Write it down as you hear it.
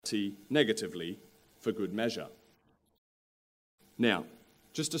reality negatively for good measure. Now,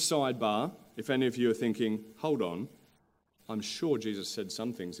 just a sidebar, if any of you are thinking, hold on, I'm sure Jesus said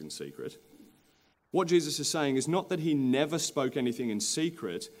some things in secret. What Jesus is saying is not that he never spoke anything in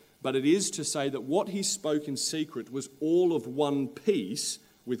secret, but it is to say that what he spoke in secret was all of one piece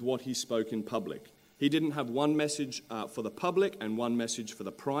with what he spoke in public. He didn't have one message for the public and one message for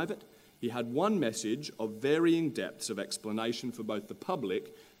the private. He had one message of varying depths of explanation for both the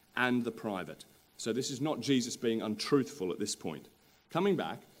public and the private. So this is not Jesus being untruthful at this point. Coming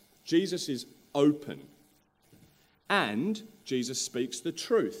back, Jesus is open. And Jesus speaks the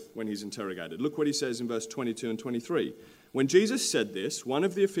truth when he's interrogated. Look what he says in verse 22 and 23. When Jesus said this, one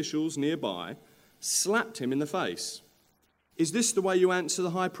of the officials nearby slapped him in the face. "Is this the way you answer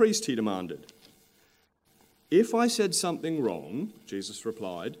the high priest?" he demanded. "If I said something wrong," Jesus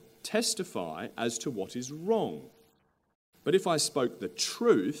replied, "testify as to what is wrong. But if I spoke the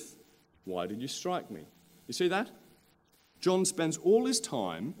truth, why did you strike me?" You see that? John spends all his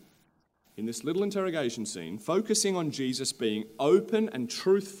time in this little interrogation scene focusing on Jesus being open and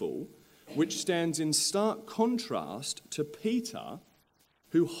truthful, which stands in stark contrast to Peter,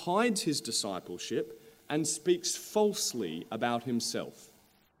 who hides his discipleship and speaks falsely about himself.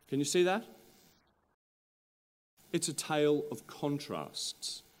 Can you see that? It's a tale of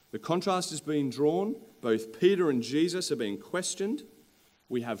contrasts. The contrast is being drawn. Both Peter and Jesus are being questioned.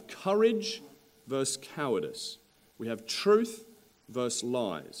 We have courage versus cowardice. We have truth versus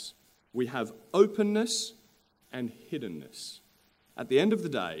lies. We have openness and hiddenness. At the end of the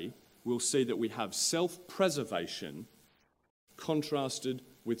day, we'll see that we have self-preservation contrasted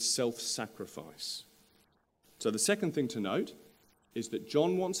with self-sacrifice. So the second thing to note is that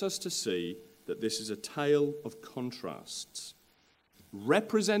John wants us to see that this is a tale of contrasts.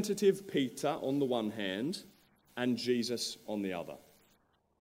 Representative Peter on the one hand and Jesus on the other.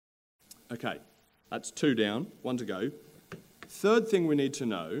 Okay, that's 2 down, 1 to go. Third thing we need to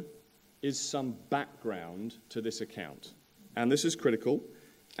know is some background to this account. And this is critical,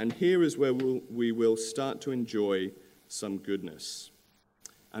 and here is where we will start to enjoy some goodness.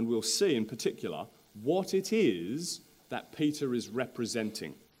 And we'll see in particular what it is that Peter is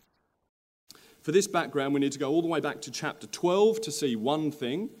representing. For this background, we need to go all the way back to chapter 12 to see one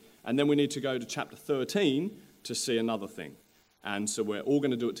thing, and then we need to go to chapter 13 to see another thing. And so we're all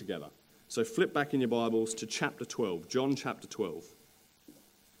going to do it together. So flip back in your Bibles to chapter 12, John chapter 12.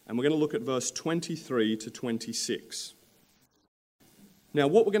 And we're going to look at verse 23 to 26. Now,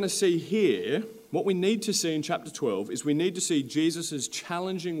 what we're going to see here, what we need to see in chapter 12, is we need to see Jesus'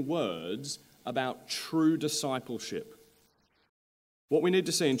 challenging words about true discipleship. What we need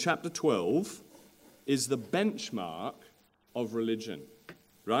to see in chapter 12 is the benchmark of religion,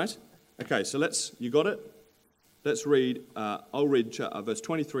 right? Okay, so you got it? Let's read, I'll read verse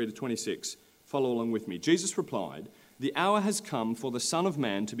 23 to 26. Follow along with me. Jesus replied, "The hour has come for the Son of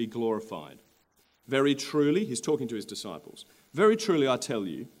Man to be glorified. Very truly," he's talking to his disciples, "very truly I tell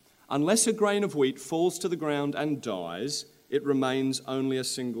you, unless a grain of wheat falls to the ground and dies, it remains only a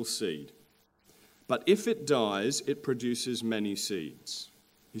single seed. But if it dies, it produces many seeds."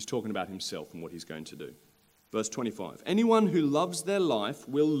 He's talking about himself and what he's going to do. Verse 25, "Anyone who loves their life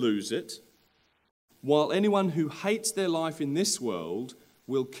will lose it, while anyone who hates their life in this world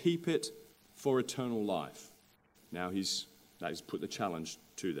will keep it for eternal life." Now he's put the challenge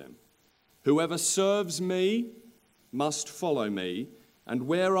to them. "Whoever serves me must follow me, and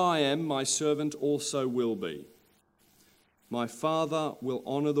where I am, my servant also will be. My Father will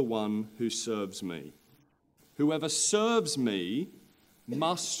honor the one who serves me. Whoever serves me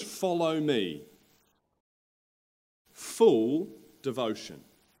must follow me." Full devotion.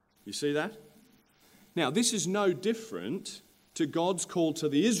 You see that? Now, this is no different to God's call to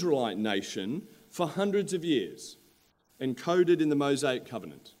the Israelite nation for hundreds of years, encoded in the Mosaic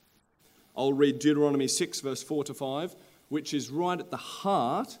covenant. I'll read Deuteronomy 6, verse 4 to 5, which is right at the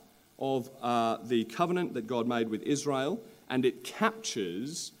heart of the covenant that God made with Israel, and it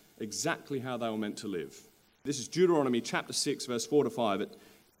captures exactly how they were meant to live. This is Deuteronomy chapter 6, verse 4 to 5.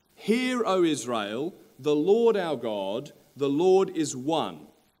 "Hear, O Israel, the Lord our God, the Lord is one.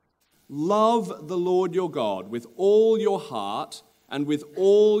 Love the Lord your God with all your heart and with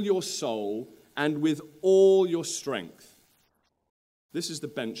all your soul and with all your strength." This is the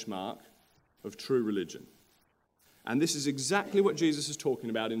benchmark of true religion. And this is exactly what Jesus is talking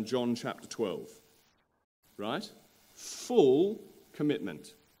about in John chapter 12. Right? Full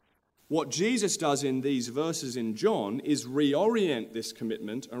commitment. What Jesus does in these verses in John is reorient this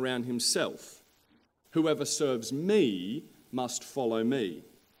commitment around himself. "Whoever serves me must follow me."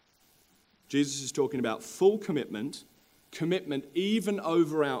 Jesus is talking about full commitment commitment even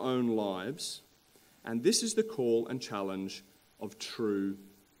over our own lives. And this is the call and challenge of true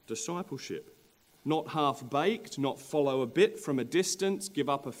discipleship. Not half-baked, not follow a bit from a distance, give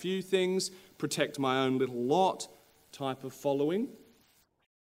up a few things, protect my own little lot type of following.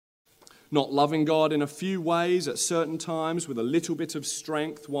 Not loving God in a few ways at certain times with a little bit of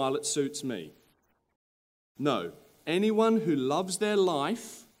strength while it suits me. No, anyone who loves their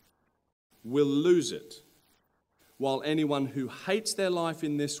life will lose it, while anyone who hates their life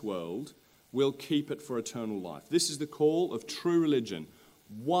in this world will keep it for eternal life. This is the call of true religion.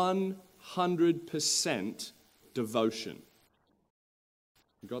 100% devotion.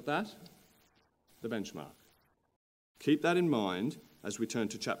 You got that? The benchmark. Keep that in mind as we turn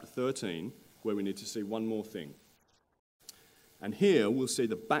to chapter 13, where we need to see one more thing. And here we'll see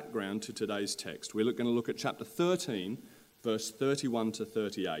the background to today's text. We're going to look at chapter 13, verse 31 to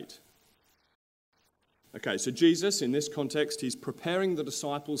 38. Okay, so Jesus, in this context, he's preparing the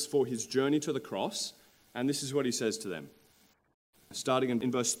disciples for his journey to the cross, and this is what he says to them. Starting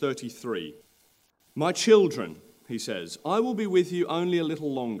in verse 33. My children, he says, I will be with you only a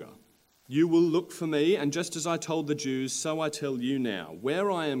little longer. You will look for me, and just as I told the Jews, so I tell you now,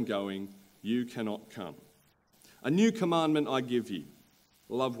 where I am going, you cannot come. A new commandment I give you,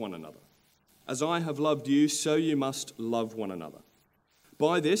 love one another. As I have loved you, so you must love one another.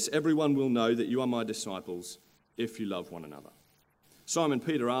 By this, everyone will know that you are my disciples, if you love one another. Simon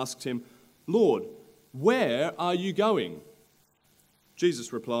Peter asked him, Lord, where are you going?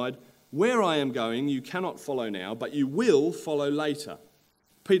 Jesus replied, where I am going, you cannot follow now, but you will follow later.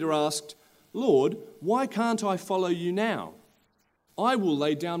 Peter asked, Lord, why can't I follow you now? I will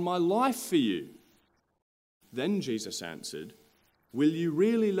lay down my life for you. Then Jesus answered, will you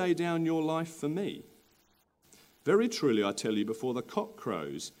really lay down your life for me? Very truly, I tell you, before the cock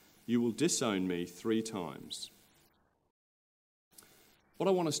crows, you will disown me 3 times. What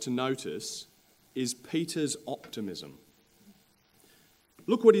I want us to notice is Peter's optimism.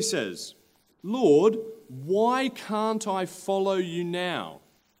 Look what he says. Lord, why can't I follow you now?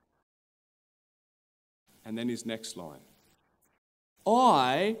 And then his next line.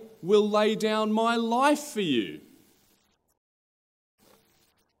 I will lay down my life for you.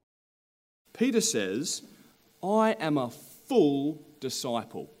 Peter says, I am a full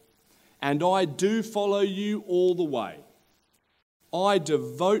disciple, and I do follow you all the way. I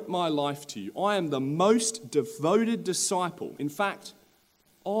devote my life to you. I am the most devoted disciple. In fact,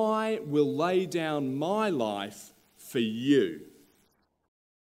 I will lay down my life for you.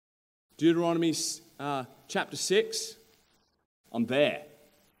 Deuteronomy chapter 6, I'm there.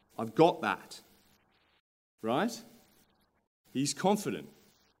 I've got that. Right? He's confident.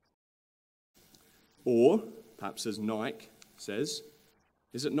 Or, perhaps as Nike says,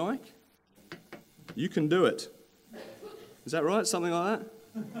 is it Nike? You can do it. Is that right? Something like that?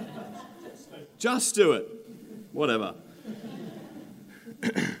 Just do it. Whatever.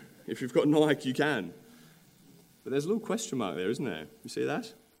 If you've got Nike, you can. But there's a little question mark there, isn't there? You see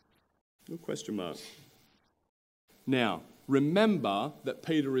that? Little question mark. Now, remember that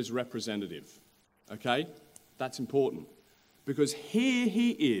Peter is representative. Okay? That's important. Because here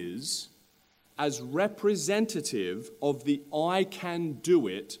he is as representative of the I can do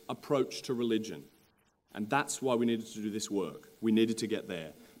it approach to religion. And that's why we needed to do this work. We needed to get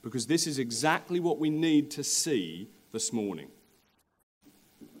there. Because this is exactly what we need to see this morning.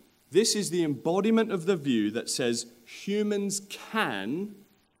 This is the embodiment of the view that says humans can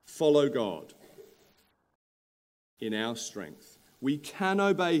follow God in our strength. We can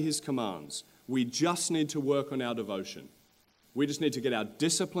obey his commands. We just need to work on our devotion. We just need to get our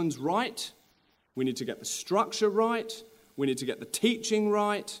disciplines right. We need to get the structure right. We need to get the teaching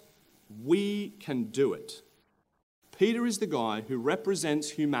right. We can do it. Peter is the guy who represents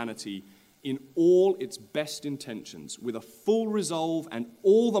humanity in all its best intentions, with a full resolve and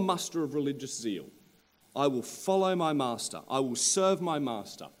all the muster of religious zeal. I will follow my master. I will serve my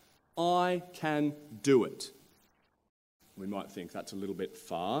master. I can do it. We might think that's a little bit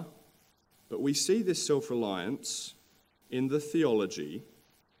far, but we see this self-reliance in the theology,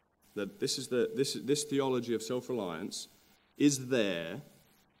 that this theology of self-reliance is there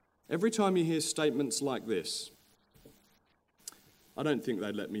every time you hear statements like this. I don't think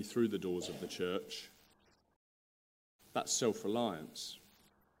they'd let me through the doors of the church. That's self-reliance.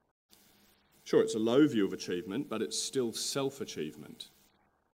 Sure, it's a low view of achievement, but it's still self-achievement.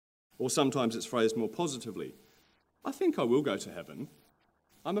 Or sometimes it's phrased more positively. I think I will go to heaven.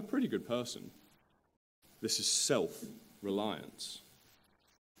 I'm a pretty good person. This is self-reliance.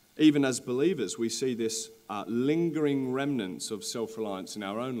 Even as believers, we see this lingering remnants of self-reliance in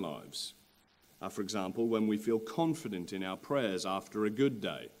our own lives. For example, when we feel confident in our prayers after a good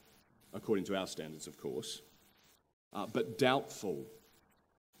day, according to our standards, of course, but doubtful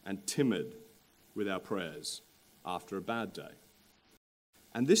and timid with our prayers after a bad day.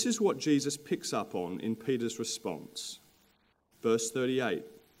 And this is what Jesus picks up on in Peter's response. Verse 38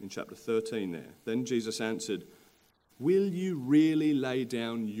 in chapter 13 there. Then Jesus answered, "Will you really lay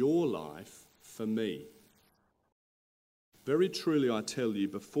down your life for me? Very truly I tell you,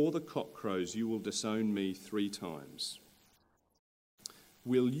 before the cock crows, you will disown me 3 times.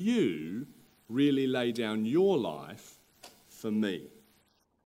 Will you really lay down your life for me?"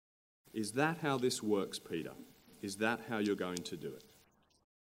 Is that how this works, Peter? Is that how you're going to do it?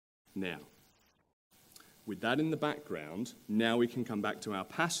 Now, with that in the background, now we can come back to our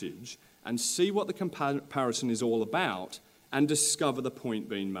passage and see what the comparison is all about and discover the point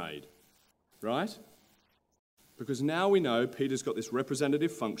being made. Right? Because now we know Peter's got this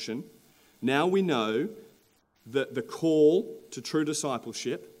representative function. Now we know that the call to true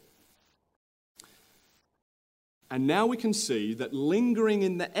discipleship. And now we can see that lingering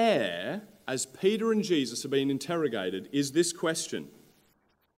in the air as Peter and Jesus are being interrogated is this question: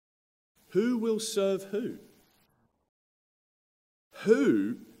 who will serve who?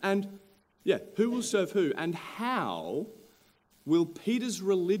 Who will serve who? And how will Peter's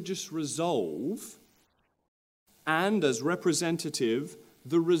religious resolve and, as representative,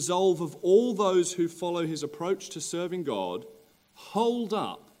 the resolve of all those who follow his approach to serving God hold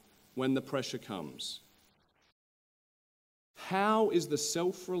up when the pressure comes? How is the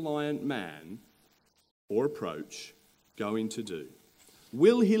self-reliant man or approach going to do?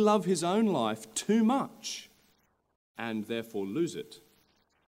 Will he love his own life too much and therefore lose it?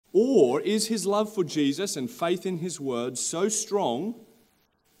 Or is his love for Jesus and faith in his word so strong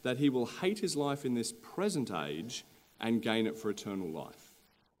that he will hate his life in this present age and gain it for eternal life?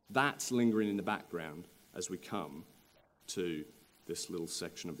 That's lingering in the background as we come to this little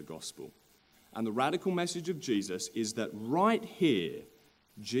section of the gospel. And the radical message of Jesus is that right here,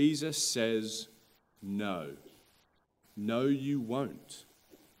 Jesus says, no. No, you won't.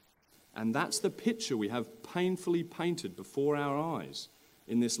 And that's the picture we have painfully painted before our eyes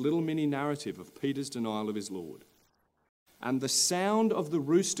in this little mini narrative of Peter's denial of his Lord. And the sound of the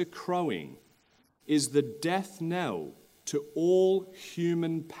rooster crowing is the death knell to all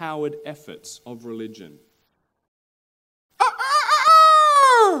human-powered efforts of religion.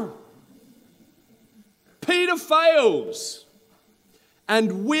 Peter fails.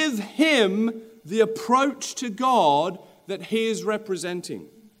 And with him, the approach to God that he is representing.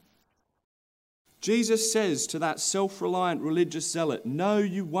 Jesus says to that self-reliant religious zealot, no,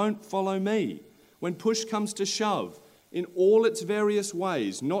 you won't follow me. When push comes to shove, in all its various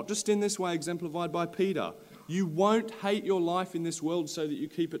ways, not just in this way exemplified by Peter, you won't hate your life in this world so that you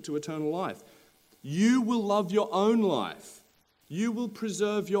keep it to eternal life. You will love your own life. You will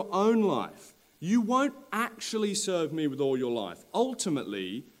preserve your own life. You won't actually serve me with all your life.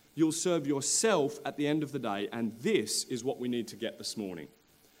 Ultimately, you'll serve yourself at the end of the day, and this is what we need to get this morning.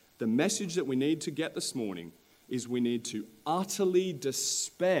 The message that we need to get this morning is we need to utterly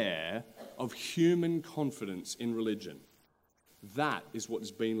despair of human confidence in religion. That is what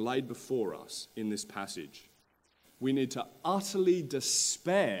is being laid before us in this passage. We need to utterly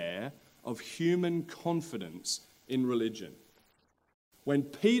despair of human confidence in religion. When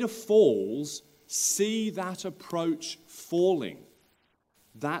Peter falls, see that approach falling.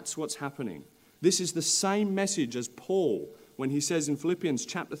 That's what's happening. This is the same message as Paul when he says in Philippians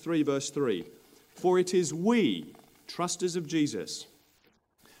chapter 3, verse 3, "For it is we, trusters of Jesus,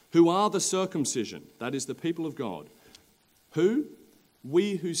 who are the circumcision," that is the people of God. Who?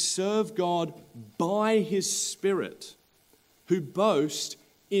 We who serve God by his Spirit, who boast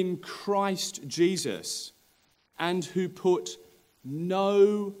in Christ Jesus, and who put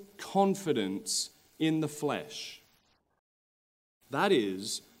no confidence in the flesh. That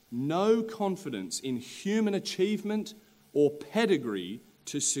is, no confidence in human achievement or pedigree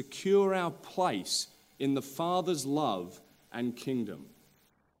to secure our place in the Father's love and kingdom.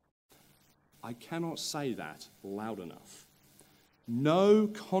 I cannot say that loud enough. No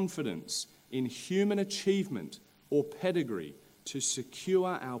confidence in human achievement or pedigree to secure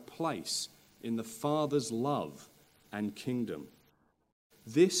our place in the Father's love and kingdom.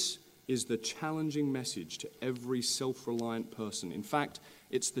 This is the challenging message to every self-reliant person. In fact,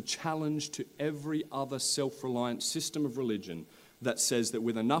 it's the challenge to every other self-reliant system of religion that says that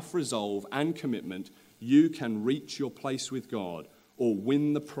with enough resolve and commitment, you can reach your place with God or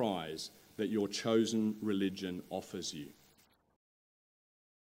win the prize that your chosen religion offers you.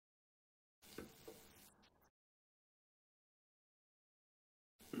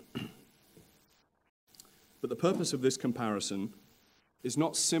 But the purpose of this comparison is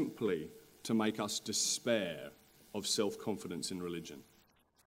not simply to make us despair of self-confidence in religion.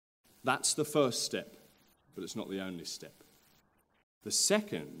 That's the first step, but it's not the only step. The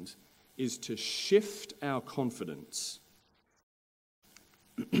second is to shift our confidence.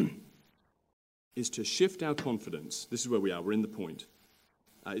 This is where we are, we're in the point.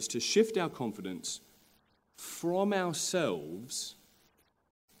 Is to shift our confidence from ourselves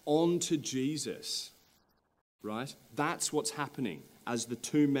onto Jesus, right? That's what's happening as the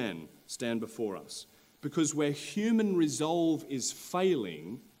two men stand before us. Because where human resolve is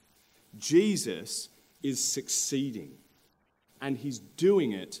failing, Jesus is succeeding. And he's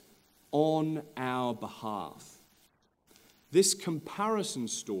doing it on our behalf. This comparison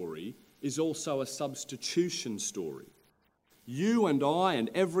story is also a substitution story. You and I and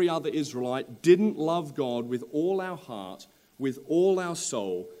every other Israelite didn't love God with all our heart, with all our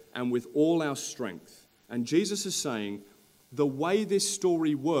soul, and with all our strength. And Jesus is saying, the way this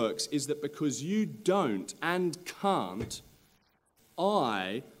story works is that because you don't and can't,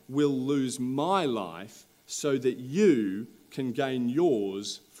 I will lose my life so that you can gain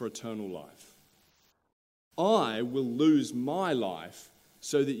yours for eternal life. I will lose my life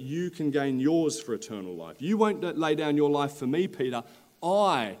so that you can gain yours for eternal life. You won't lay down your life for me, Peter.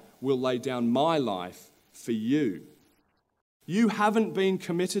 I will lay down my life for you. You haven't been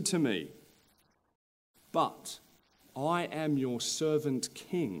committed to me, but I am your servant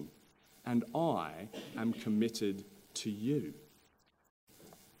king, and I am committed to you.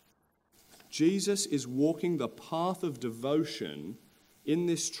 Jesus is walking the path of devotion in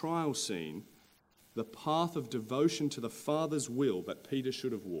this trial scene, the path of devotion to the Father's will that Peter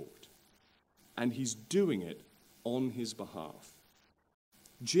should have walked. And he's doing it on his behalf.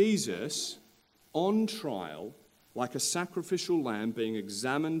 Jesus, on trial, like a sacrificial lamb being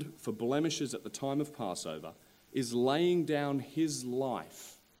examined for blemishes at the time of Passover, is laying down his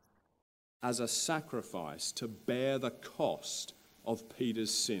life as a sacrifice to bear the cost of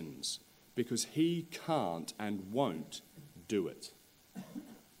Peter's sins, because he can't and won't do it.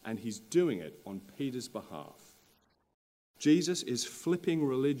 And he's doing it on Peter's behalf. Jesus is flipping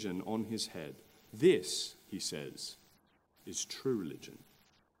religion on his head. This, he says, is true religion.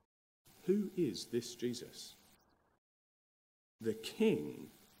 Who is this Jesus? The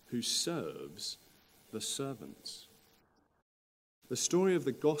king who serves the servants. The story of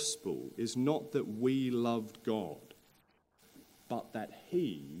the gospel is not that we loved God, but that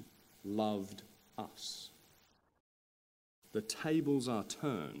he loved us. The tables are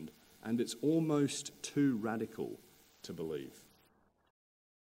turned, and it's almost too radical to believe.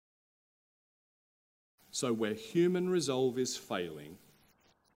 So where human resolve is failing,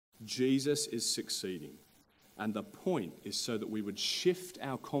 Jesus is succeeding. And the point is so that we would shift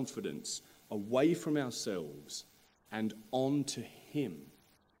our confidence away from ourselves and onto him.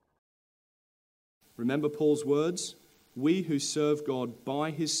 Remember Paul's words? We who serve God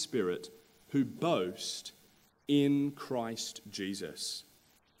by his Spirit, who boast in Christ Jesus,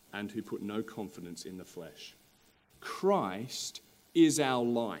 and who put no confidence in the flesh. Christ is our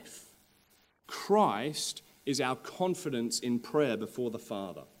life. Christ is our confidence in prayer before the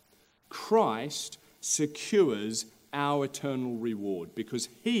Father. Christ secures our eternal reward because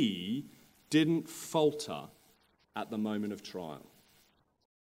he didn't falter at the moment of trial.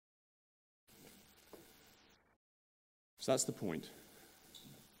 So that's the point.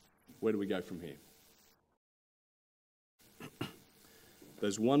 Where do we go from here?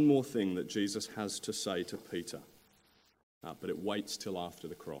 There's one more thing that Jesus has to say to Peter, but it waits till after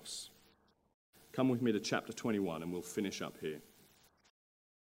the cross. Come with me to chapter 21 and we'll finish up here.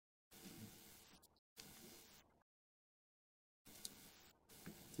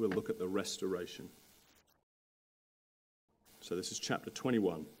 We'll look at the restoration. So this is chapter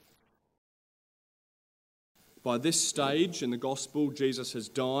 21. By this stage in the gospel, Jesus has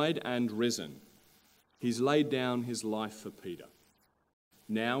died and risen. He's laid down his life for Peter.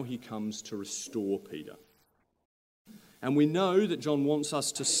 Now he comes to restore Peter. And we know that John wants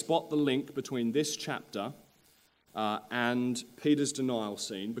us to spot the link between this chapter and Peter's denial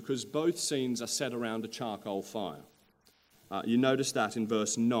scene, because both scenes are set around a charcoal fire. You notice that in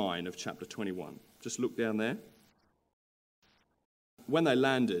verse 9 of chapter 21. Just look down there. When they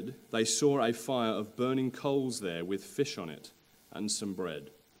landed, they saw a fire of burning coals there with fish on it and some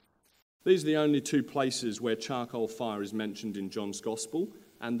bread. These are the only two places where charcoal fire is mentioned in John's Gospel,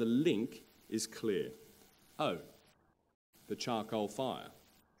 and the link is clear. Oh, the charcoal fire.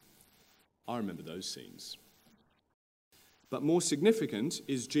 I remember those scenes. But more significant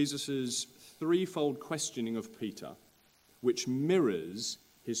is Jesus' threefold questioning of Peter, which mirrors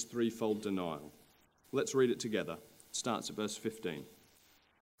his threefold denial. Let's read it together. It starts at verse 15.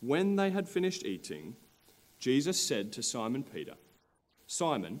 When they had finished eating, Jesus said to Simon Peter,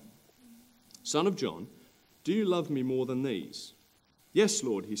 "Simon, son of John, do you love me more than these?" "Yes,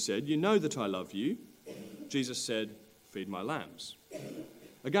 Lord," he said, "you know that I love you." Jesus said, "Feed my lambs."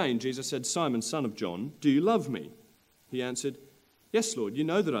 Again, Jesus said, "Simon, son of John, do you love me?" He answered, "Yes, Lord, you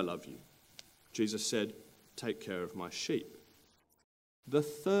know that I love you." Jesus said, "Take care of my sheep." The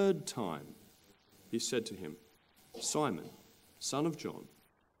third time he said to him, "Simon, son of John,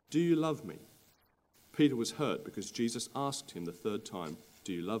 do you love me?" Peter was hurt because Jesus asked him the third time,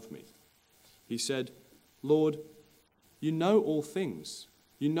 "Do you love me?" He said, "Lord, you know all things.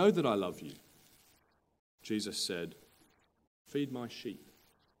 You know that I love you." Jesus said, "Feed my sheep."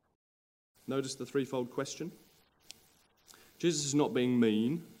 Notice the threefold question. Jesus is not being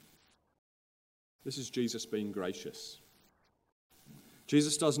mean. This is Jesus being gracious.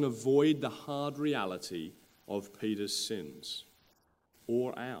 Jesus doesn't avoid the hard reality of Peter's sins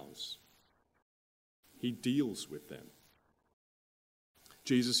or ours. He deals with them.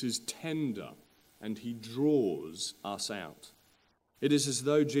 Jesus is tender and he draws us out. It is as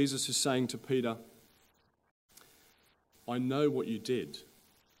though Jesus is saying to Peter, "I know what you did.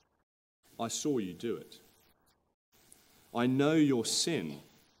 I saw you do it. I know your sin.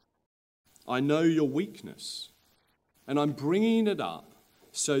 I know your weakness. And I'm bringing it up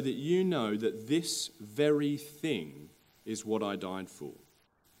so that you know that this very thing is what I died for.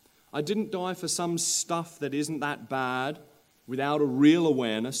 I didn't die for some stuff that isn't that bad without a real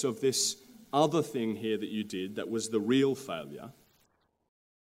awareness of this other thing here that you did that was the real failure.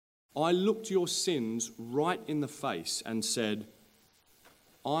 I looked your sins right in the face and said,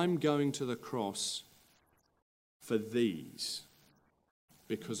 I'm going to the cross for these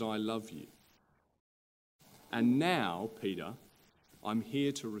because I love you. And now, Peter, I'm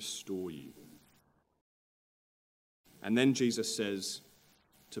here to restore you." And then Jesus says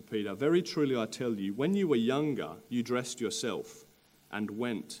to Peter, "Very truly I tell you, when you were younger, you dressed yourself and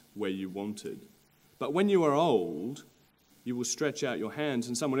went where you wanted. But when you are old, you will stretch out your hands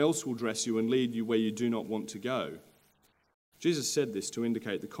and someone else will dress you and lead you where you do not want to go." Jesus said this to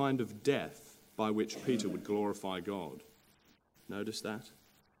indicate the kind of death by which Peter would glorify God. Notice that?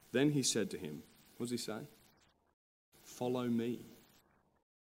 Then he said to him, what does he say? "Follow me."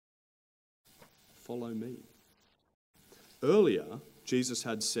 Follow me. Earlier, Jesus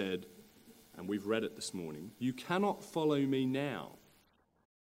had said, and we've read it this morning, "You cannot follow me now."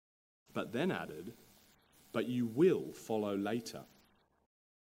 But then added, "But you will follow later."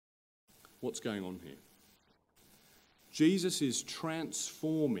 What's going on here? Jesus is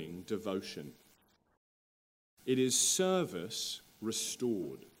transforming devotion. It is service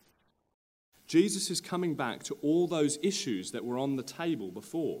restored. Jesus is coming back to all those issues that were on the table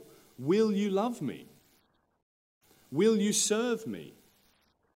before. Will you love me? Will you serve me?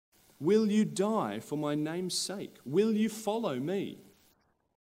 Will you die for my name's sake? Will you follow me?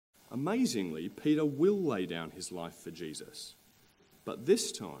 Amazingly, Peter will lay down his life for Jesus. But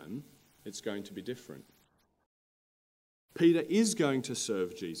this time, it's going to be different. Peter is going to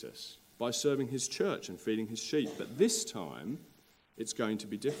serve Jesus by serving his church and feeding his sheep. But this time, it's going to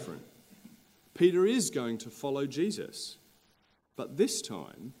be different. Peter is going to follow Jesus. But this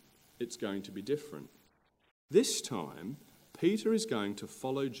time, it's going to be different. This time, Peter is going to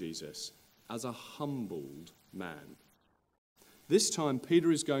follow Jesus as a humbled man. This time,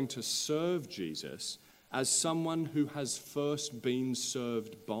 Peter is going to serve Jesus as someone who has first been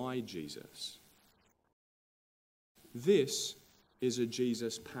served by Jesus. This is a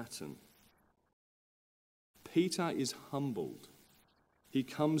Jesus pattern. Peter is humbled. He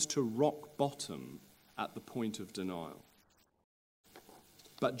comes to rock bottom at the point of denial.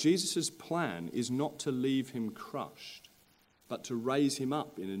 But Jesus' plan is not to leave him crushed, but to raise him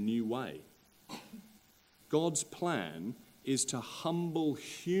up in a new way. God's plan is to humble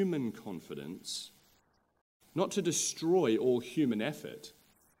human confidence, not to destroy all human effort,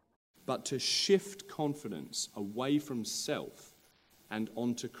 but to shift confidence away from self and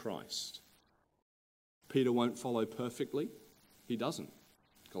onto Christ. Peter won't follow perfectly. He doesn't.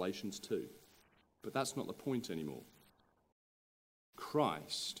 Galatians 2. But that's not the point anymore.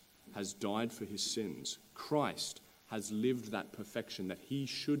 Christ has died for his sins. Christ has lived that perfection that he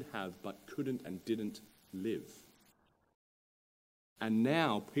should have but couldn't and didn't live. And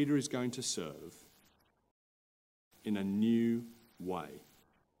now Peter is going to serve in a new way.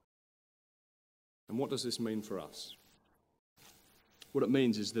 And what does this mean for us? What it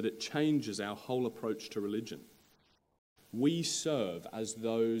means is that it changes our whole approach to religion. We serve as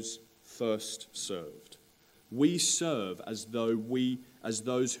those first served. We serve as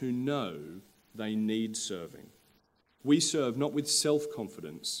those who know They need serving. We serve not with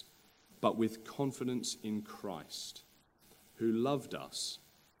self-confidence, but with confidence in Christ, who loved us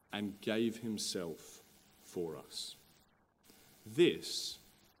and gave himself for us. This,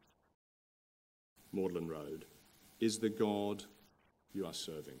 Magdalen Road, is the God you are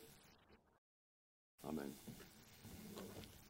serving. Amen.